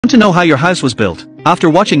Want to know how your house was built? After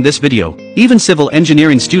watching this video, even civil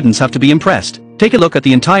engineering students have to be impressed. Take a look at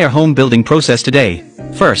the entire home building process today.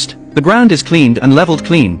 First, the ground is cleaned and leveled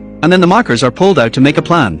clean, and then the markers are pulled out to make a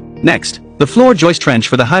plan. Next, the floor joist trench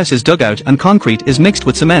for the house is dug out and concrete is mixed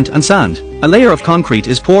with cement and sand. A layer of concrete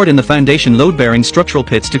is poured in the foundation load-bearing structural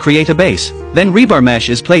pits to create a base. Then rebar mesh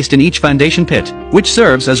is placed in each foundation pit, which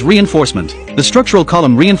serves as reinforcement. The structural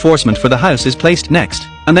column reinforcement for the house is placed next,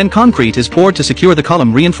 and then concrete is poured to secure the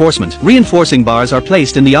column reinforcement. Reinforcing bars are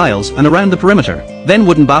placed in the aisles and around the perimeter. Then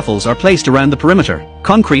wooden baffles are placed around the perimeter.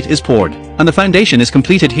 Concrete is poured, and the foundation is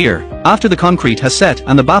completed here. After the concrete has set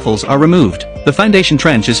and the baffles are removed, the foundation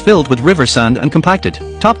trench is filled with river sand and compacted,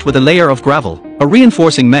 topped with a layer of gravel. A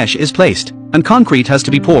reinforcing mesh is placed, and concrete has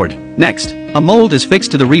to be poured. Next, a mold is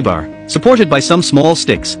fixed to the rebar, supported by some small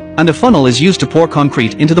sticks, and a funnel is used to pour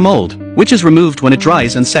concrete into the mold, which is removed when it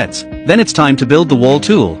dries and sets. Then it's time to build the wall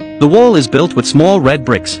tool. The wall is built with small red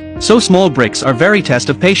bricks. So small bricks are very test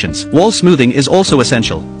of patience. Wall smoothing is also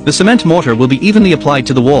essential. The cement mortar will be evenly applied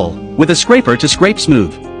to the wall, with a scraper to scrape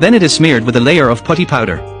smooth. Then it is smeared with a layer of putty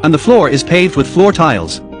powder, and the floor is paved with floor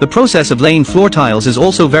tiles. The process of laying floor tiles is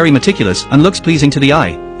also very meticulous and looks pleasing to the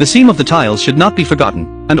eye. The seam of the tiles should not be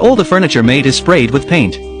forgotten, and all the furniture made is sprayed with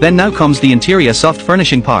paint. Then now comes the interior soft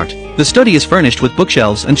furnishing part. The study is furnished with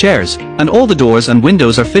bookshelves and chairs, and all the doors and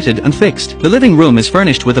windows are fitted and fixed. The living room is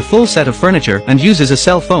furnished with a full set of furniture and uses a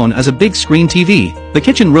cell phone as a big screen TV. The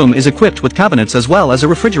kitchen room is equipped with cabinets as well as a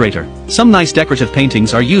refrigerator. Some nice decorative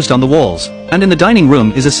paintings are used on the walls, and in the dining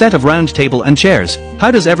room is a set of round table and chairs. How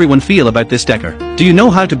does everyone feel about this decor? Do you know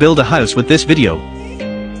how to build a house with this video?